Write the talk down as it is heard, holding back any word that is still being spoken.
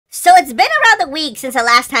So it's been around a week since the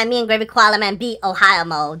last time me and Gravycatman beat Ohio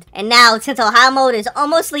mode. And now, since Ohio mode is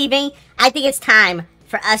almost leaving, I think it's time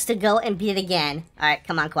for us to go and beat it again. Alright,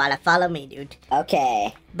 come on, Koala, follow me, dude.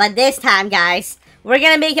 Okay. But this time, guys, we're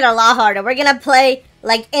gonna make it a lot harder. We're gonna play,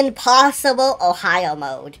 like, impossible Ohio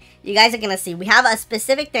mode. You guys are gonna see. We have a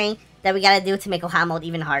specific thing that we gotta do to make Ohio mode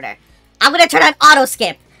even harder. I'm gonna turn on auto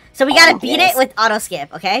skip. So we gotta beat it with auto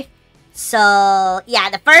skip, okay? So, yeah,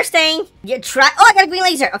 the first thing, you try... Oh, I got a green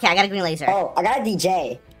laser. Okay, I got a green laser. Oh, I got a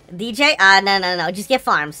DJ. DJ? No. Just get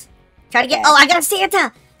farms. Try to get... Oh, I got a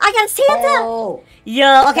Santa. I got a Santa. Oh.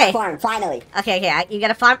 Yo, okay. Farm, finally. Okay, you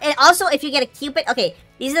got a farm. And also, if you get a Cupid... Okay,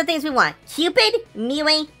 these are the things we want. Cupid,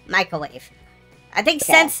 Mewing, Microwave. I think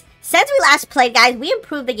since we last played, guys, we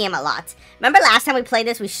improved the game a lot. Remember last time we played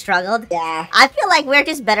this, we struggled? Yeah. I feel like we're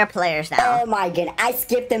just better players now. Oh my goodness, I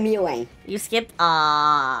skipped the mewing. You skipped?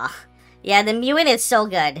 Aww. Yeah, the mewing is so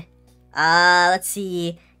good. Let's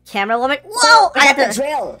see. Camera woman. Whoa! I got the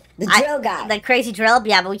drill. The drill guy. The crazy drill?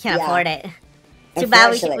 Yeah, but we can't afford it. Too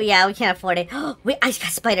bad we can't afford it. Wait, I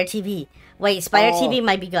got Spider TV. Wait, Spider TV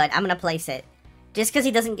might be good. I'm gonna place it. Just because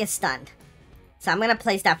he doesn't get stunned. So I'm gonna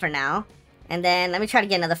place that for now. And then let me try to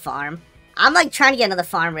get another farm. I'm like trying to get another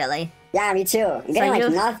farm, really. Yeah, me too. I'm getting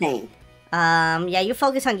like nothing. Yeah, you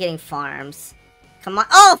focus on getting farms. Come on.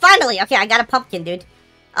 Oh, finally! Okay, I got a pumpkin, dude.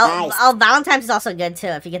 Oh, nice. Oh, Valentine's is also good, too,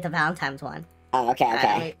 if you get the Valentine's one. Oh, okay.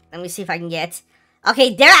 Right, let me see if I can get...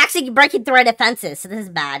 Okay, they're actually breaking through our defenses, so this is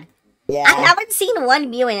bad. Yeah. I haven't seen one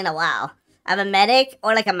mewing in a while. I have a medic,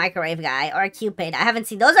 or like a microwave guy, or a Cupid. I haven't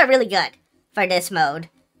seen... Those are really good for this mode.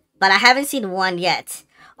 But I haven't seen one yet.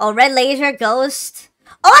 Oh, red laser, ghost...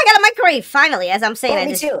 Oh, I got a microwave, finally, as I'm saying. Oh,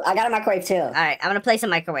 me too. I got a microwave, too. Alright, I'm gonna place a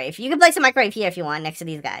microwave. You can place a microwave here if you want, next to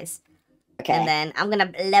these guys. Okay. And then I'm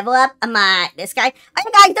gonna level up this guy.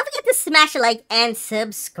 Alright, guys, don't forget to smash a like and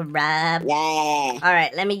subscribe. Yeah.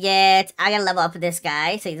 Alright, I gotta level up this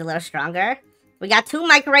guy so he's a little stronger. We got 2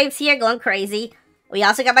 microwaves here going crazy. We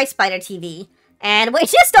also got my Spider TV. And we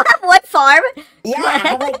just don't have one farm.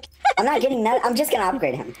 Yeah, I'm not getting that. I'm just gonna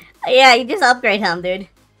upgrade him. Yeah, you just upgrade him, dude.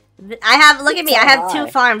 Look at me, I have 2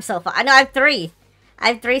 farms so far. I know I have 3. I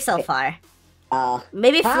have 3 so far.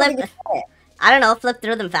 Maybe flip... I don't know, flip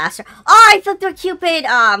through them faster. Oh, I flipped through Cupid!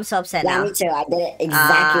 Oh, I'm so upset now. Yeah, me too. I did it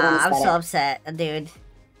exactly when I'm so upset, dude.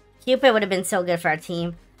 Cupid would have been so good for our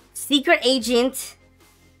team. Secret Agent.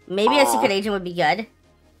 Maybe a Secret Agent would be good.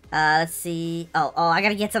 Let's see. Oh, I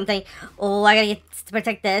gotta get something. Oh, I gotta get to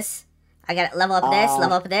protect this. I gotta level up this,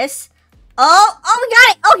 level up this. Oh, we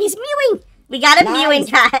got it! Oh, he's mewing! We got a mewing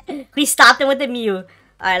cat. We stopped him with the mew.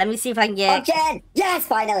 Alright, let me see if I can get... Okay, yes,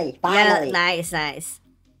 finally! Nice.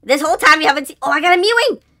 This whole time you haven't seen... Oh, I got a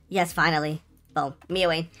mewing! Yes, finally. Boom.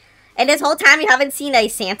 Mewing. And this whole time you haven't seen a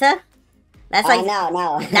Santa? That's like...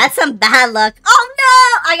 no. That's some bad luck. Oh,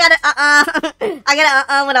 no! I got a I got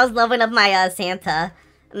a when I was leveling up my Santa.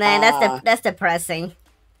 Man, that's depressing.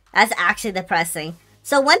 That's actually depressing.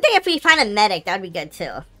 So one thing, if we find a medic, that would be good,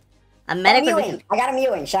 too. A medic would be... I got a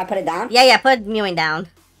mewing. Should I put it down? Yeah, put mewing down.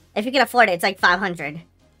 If you can afford it, it's like 500.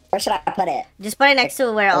 Where should I put it? Just put it next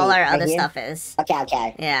to where all our other stuff is.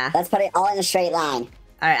 Okay. Yeah. Let's put it all in a straight line.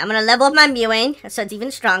 Alright, I'm gonna level up my mewing, so it's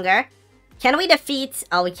even stronger. Can we defeat...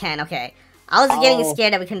 Oh, we can, okay. I was getting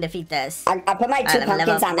scared that we couldn't defeat this. I put my 2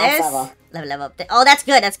 pumpkins on max level. Level up. Oh, that's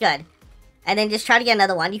good, And then just try to get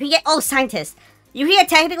another one. You can get... Oh, Scientist. You can get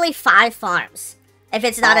technically 5 farms. If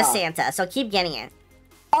it's not a Santa, so keep getting it.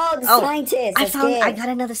 Oh, the Scientist. I got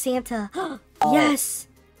another Santa. Yes.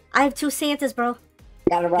 I have 2 Santas, bro.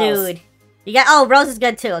 Got a Rose. Dude. You got... Oh, Rose is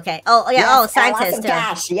good, too. Okay. Oh, yeah. Yes, Scientist, too.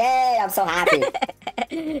 Cash. Yay, I'm so happy.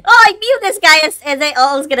 I knew this guy as they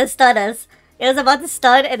was gonna stun us. It was about to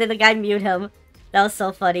stun, and then the guy mute him. That was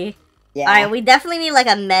so funny. Yeah. Alright, we definitely need, like,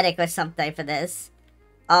 a medic or something for this.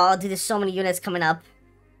 Oh, dude, there's so many units coming up.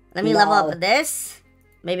 Let me level up this.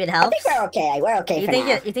 Maybe it helps. I think we're okay. We're okay for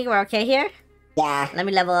now. You think we're okay here? Yeah. Let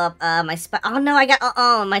me level up my spider. Oh, no, I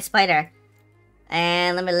got... my spider.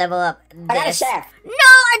 And let me level up this. I got a chef. No,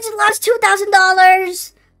 I just lost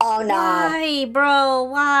 $2,000. Oh, no. Why, bro?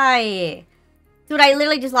 Why? Dude, I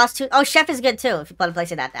literally just lost 2... Oh, chef is good, too, if you want to place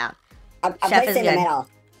that down. I placed it in the middle.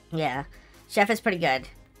 Yeah. Chef is pretty good.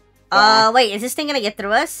 Yeah. Wait, is this thing gonna get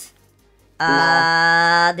through us?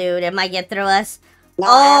 No. Dude, it might get through us.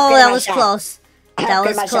 No, that was close. That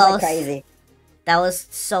was close. Like crazy. That was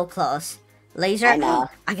so close. Laser? I know.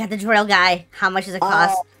 I got the drill guy. How much does it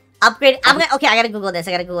cost? Upgrade. Okay, I gotta Google this.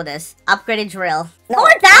 Upgraded drill. No,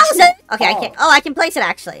 4,000. Okay, I can. Oh, I can place it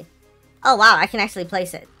actually. Oh wow, I can actually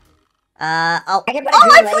place it. I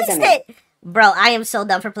placed it. Bro, I am so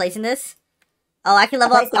dumb for placing this. Oh, I can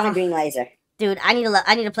level up. I placed a green laser. Dude, I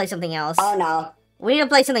need to play something else. Oh no. We need to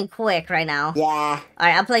play something quick right now. Yeah.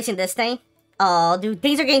 Alright, I'm placing this thing. Oh, dude,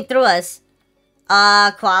 things are getting through us.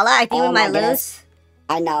 Koala, I think we might lose.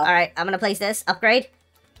 I know. Alright, I'm gonna place this. Upgrade.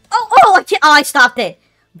 I stopped it.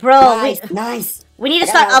 Bro, nice. We need to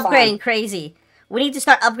start upgrading crazy. We need to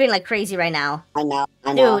start upgrading like crazy right now. I know.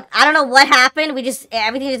 Dude, I don't know what happened.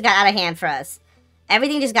 Everything just got out of hand for us.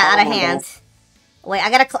 Everything just got out of hand. Wait,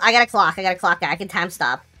 I got a clock. I can time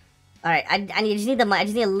stop. All right, I just need the money. I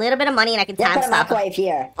just need a little bit of money, and I can time stop. Put a microwave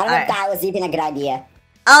here. I don't know if that was even a good idea.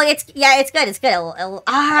 Oh, it's good.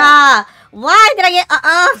 Why did I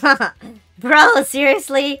get Bro,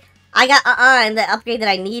 seriously, I got in the upgrade that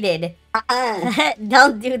I needed.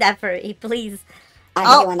 Don't do that for me, please.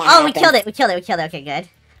 We killed it. Okay, good.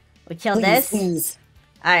 We killed this. Please.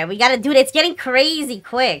 All right, we gotta do it. It's getting crazy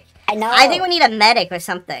quick. I know. I think we need a medic or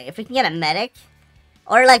something. If we can get a medic,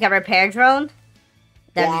 or like a repair drone,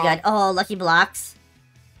 that'd be good. Oh, lucky blocks.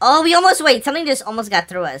 Oh, something just almost got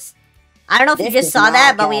through us. I don't know if you just saw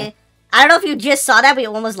that, but I don't know if you just saw that, we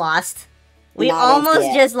almost lost. We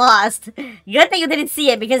almost just lost. Good thing you didn't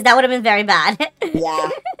see it, because that would have been very bad. Yeah.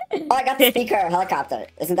 Oh, I got the speaker helicopter.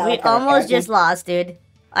 Isn't that we almost just lost, dude.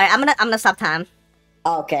 All right, I'm gonna stop time.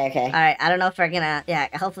 Oh, okay. All right, I don't know if we're gonna. Yeah,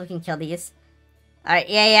 hopefully we can kill these. All right,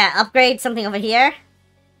 yeah. Upgrade something over here.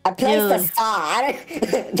 I placed a star.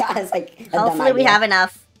 That was like. Hopefully we have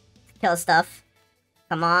enough to kill stuff.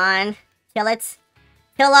 Come on, kill it.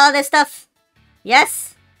 Kill all this stuff.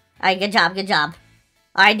 Yes. All right, good job.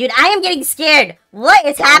 All right, dude, I am getting scared. What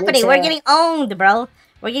is happening? We're getting owned, bro.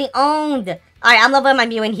 We're getting owned. All right, I'm leveling my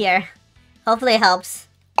Mew in here. Hopefully it helps.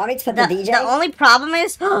 Want me to put the DJ? The only problem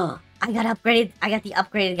is, I got upgraded. I got the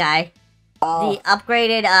upgraded guy. Oh. The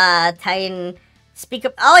upgraded Titan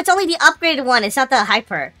speaker. Oh, it's only the upgraded one. It's not the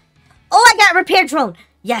hyper. Oh, I got repair drone.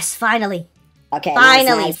 Yes, finally. Okay.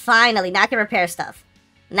 Finally. Now I can repair stuff.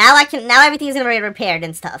 Now everything's gonna be repaired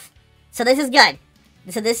and stuff. So this is good.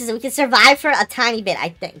 We can survive for a tiny bit, I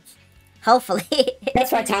think. Hopefully. That's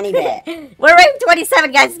for a tiny bit. We're rank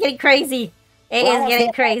 27, guys. It's getting crazy. It is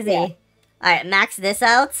getting crazy. Alright, max this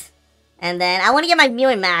out. And then I want to get my Mew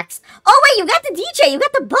in max. Oh wait, you got the DJ. You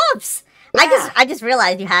got the buffs. Yeah. I just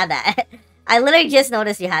realized you had that. I literally just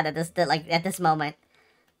noticed you had it at this moment.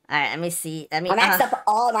 Alright, let me see. I maxed up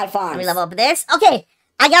all my farms. Let me level up this. Okay.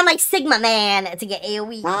 I got my Sigma Man to get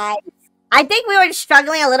AoE. Nice. I think we were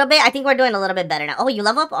struggling a little bit. I think we're doing a little bit better now. Oh, you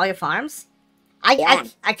level up all your farms? I kind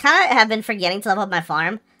of have been forgetting to level up my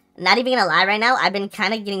farm. Not even gonna lie right now. I've been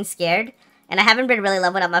kind of getting scared. And I haven't been really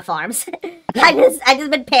leveling up my farms. I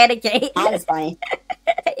just been panicking. That is funny.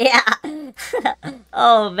 Yeah.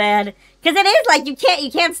 Oh, man. Because it is like, you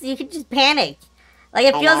can just panic. Like,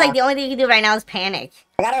 it feels like the only thing you can do right now is panic.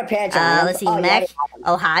 I got a repair drone. Let's see, Mech,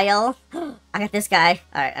 Ohio. I got this guy.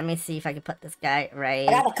 Alright, let me see if I can put this guy right.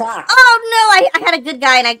 I got the clock. Oh, no, I had a good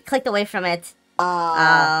guy and I clicked away from it.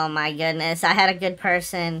 Oh, my goodness. I had a good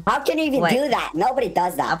person. How can you even do that? Nobody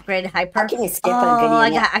does that. Upgrade hyper. How can you skip a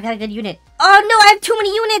good unit? I got a good unit. Oh, no, I have too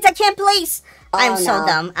many units. I can't place. I'm so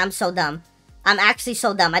dumb. I'm actually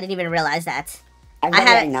so dumb. I didn't even realize that. I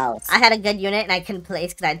had a good unit and I couldn't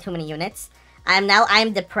place because I had too many units.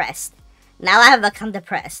 I'm depressed. Now I have become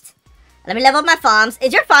depressed. Let me level up my farms.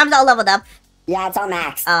 Is your farms all leveled up? Yeah, it's all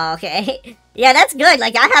maxed. Oh, okay. Yeah, that's good.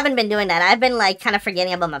 Like, I haven't been doing that. I've been, like, kind of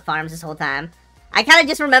forgetting about my farms this whole time. I kind of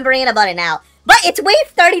just remembering about it now. But it's wave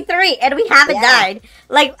 33, and we haven't died.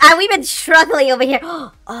 Like, we've been struggling over here.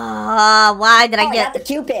 Oh, why did I get... I got the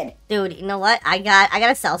Cupid. Dude, you know what? I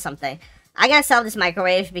gotta sell something. I gotta sell this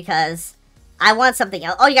microwave because I want something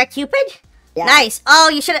else. Oh, you got Cupid? Yeah. Nice. Oh,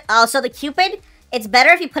 you should... Oh, so the Cupid... It's better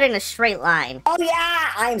if you put it in a straight line. Oh,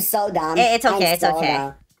 yeah! I'm so dumb. It's okay, it's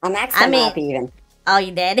okay. I'm maxed up even. Oh,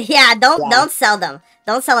 you did? Yeah, don't sell them.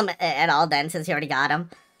 Don't sell them at all then, since you already got them.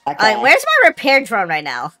 Okay. Alright, where's my repair drone right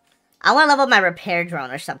now? I want to level up my repair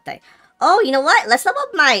drone or something. Oh, you know what? Let's level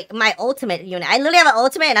up my ultimate unit. I literally have an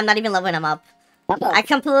ultimate and I'm not even leveling them up. I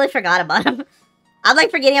completely forgot about them. I'm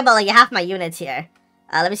like forgetting about like half my units here.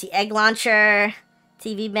 Let me see. Egg launcher,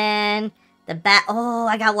 TV man, the bat. Oh,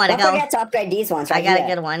 I got one. Don't forget to upgrade these ones right I got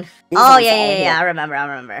a good one. Oh, yeah. I remember.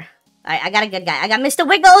 Alright, I got a good guy. I got Mr.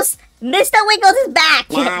 Wiggles. Mr. Wiggles is back.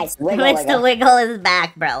 Nice. Mr. Wiggles is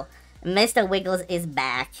back, bro. Mr. Wiggles is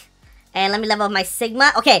back. And let me level up my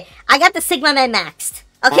Sigma. Okay, I got the Sigma Man maxed.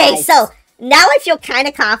 Okay, so now I feel kind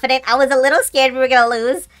of confident. I was a little scared we were going to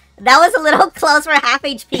lose. That was a little close. We're half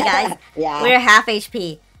HP, guys. Yeah. We're half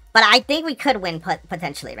HP. But I think we could win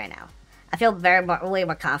potentially right now. I feel way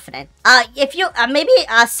more confident. If you, maybe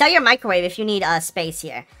sell your microwave if you need space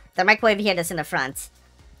here. The microwave here that's in the front.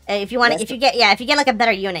 If you want, if you get like a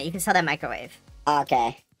better unit, you can sell that microwave.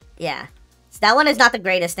 Okay. Yeah. So that one is not the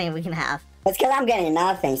greatest thing we can have. It's because I'm getting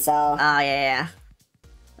nothing, so. Oh, yeah.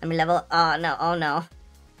 Let me level. Oh, no. Oh, no.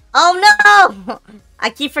 Oh, no! I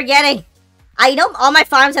keep forgetting. I know all my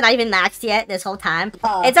farms are not even maxed yet this whole time.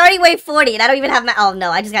 Oh. It's already wave 40, and I don't even have my... Oh,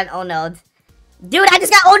 no. I just got an oh, no. Dude, I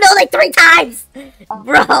just got oh, no like 3 times!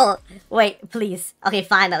 Bro. Wait, please. Okay,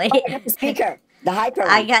 finally. Oh, I got the speaker. The hyper one.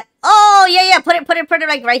 I got... Oh, yeah. Put it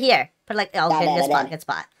like right here. Put it like... Oh, good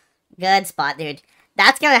spot. Good spot, dude.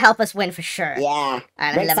 That's gonna help us win for sure. Yeah.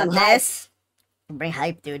 Alright, let me level this. Bring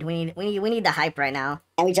hype, dude. We need the hype right now.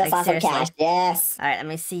 And we just like, lost some cash. Yes. Alright, let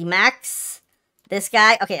me see. Max. This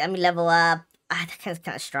guy. Okay, let me level up. Ah, that guy's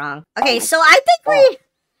kind of strong. Okay, so I think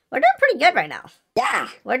we're doing pretty good right now. Yeah.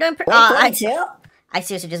 We're doing pretty... I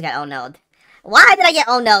seriously just got oh-no'd. Why did I get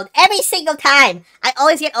oh-no'd? Every single time. I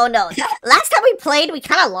always get oh-no'd. Last time we played, we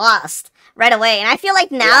kind of lost right away. And I feel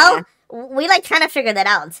like now, we like kind of figured that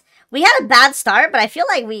out. We had a bad start, but I feel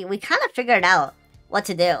like we kind of figured out what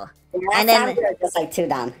to do. Last time we were just like too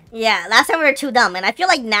dumb. Yeah, last time we were too dumb. And I feel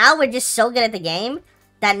like now we're just so good at the game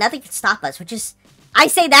that nothing can stop us. Which is... I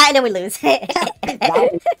say that and then we lose. So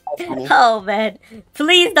oh, man.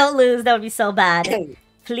 Please don't lose. That would be so bad.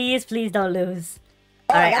 Please don't lose.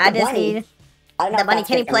 Alright, I just need... The bunny,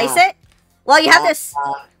 can you place it? Well, you have this...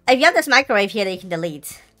 if you have this microwave here that you can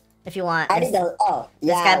delete. If you want. I did the... Oh,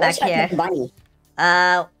 yeah. This guy back here. The bunny?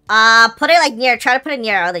 Put it like near... Try to put it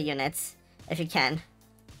near other units. If you can.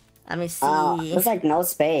 Let me see. There's like no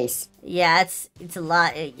space. Yeah, it's a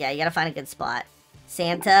lot. Yeah, you gotta find a good spot.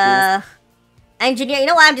 Santa... Engineer. You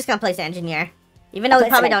know what? I'm just gonna place the engineer. Even though we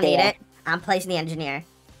probably don't need it. I'm placing the engineer.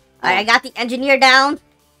 Alright, I got the engineer down.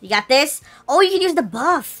 You got this? Oh, you can use the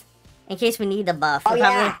buff. In case we need the buff. Oh,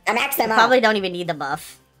 yeah. I maxed them out. Probably don't even need the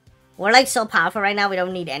buff. We're like so powerful right now, we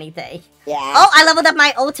don't need anything. Yeah. Oh, I leveled up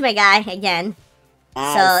my ultimate guy again.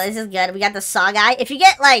 Nice. So this is good. We got the saw guy. If you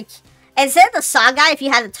get like... Instead of the saw guy, if you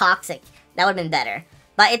had the toxic, that would have been better.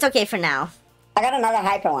 But it's okay for now. I got another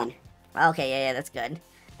hyper one. Okay, yeah, that's good.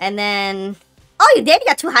 And then... Oh, you did? You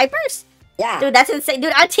got 2 hypers? Yeah. Dude, that's insane.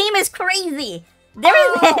 Dude, our team is crazy.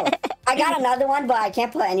 I got another one, but I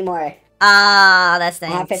can't put any more. Ah, that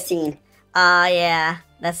stinks. I have 15. Yeah,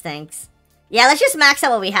 that stinks. Yeah, let's just max out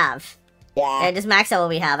what we have. Yeah. Just max out what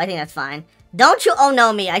we have. I think that's fine. Don't you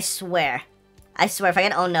oh-no me, I swear. I swear, if I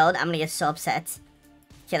get oh-no'd, I'm gonna get so upset.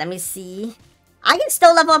 Okay, let me see. I can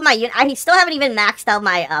still level up my unit. I still haven't even maxed out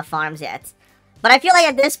my farms yet. But I feel like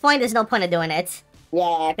at this point, there's no point of doing it.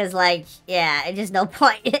 Yeah. Because, like, yeah, it's just no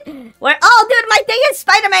point. Oh, dude, my thing is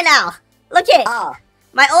Spider-Man now. Look it. Oh.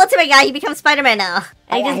 My ultimate guy, he becomes Spider-Man now.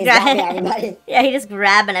 And he's grabbing everybody. Yeah, he just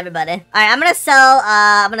grabbing everybody. Alright, I'm gonna sell,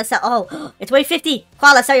 oh, it's wave 50.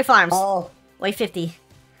 Koala, sell your farms. Oh. Wave 50.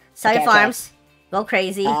 Sell your farms. Go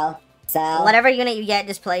crazy. Sell. Whatever unit you get,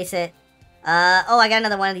 just place it. Oh, I got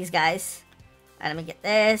another one of these guys. Alright, let me get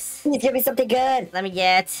this. Please give me something good. Let me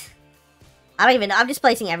get... I don't even know. I'm just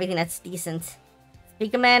placing everything that's decent.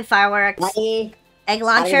 Speaker man, fireworks. Money. Egg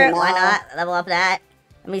launcher, why not? Level up that.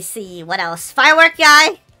 Let me see, what else? Firework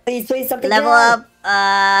guy! Please, something level good.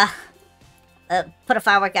 Up, put a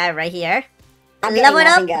firework guy right here. I'm level it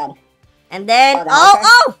up. Good. And then,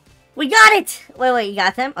 oh! We got it! Wait, you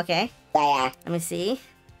got them? Okay. Yeah. Let me see.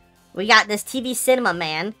 We got this TV cinema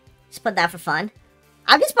man. Just put that for fun.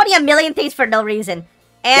 I'm just putting a million things for no reason.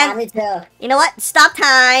 And, yeah, me too. You know what? Stop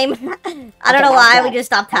time! I don't know why, we just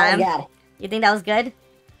stopped time. Oh, God. You think that was good?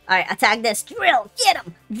 Alright, attack this. Drill! Get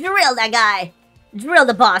him! Drill that guy! Drill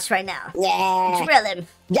the boss right now. Yeah. Drill him.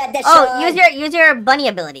 Get this use your bunny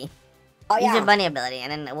ability. Oh, yeah. Use your bunny ability,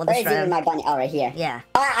 and then we'll destroy him. My bunny? Oh, right here. Yeah.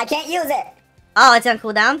 Oh, I can't use it. Oh, it's on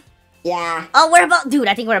cooldown? Yeah. Oh, we're about... Dude,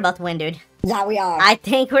 I think we're about to win, dude. Yeah, we are. I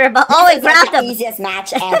think we're about... Oh, it grabbed him. The easiest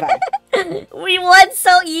match ever. We won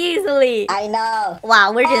so easily. I know.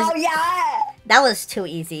 Wow, we're just... Oh, yeah. That was too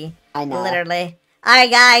easy. I know. Literally.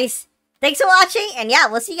 Alright, guys. Thanks for watching, and yeah,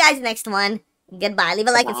 we'll see you guys next one. Goodbye. Leave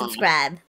a like and subscribe.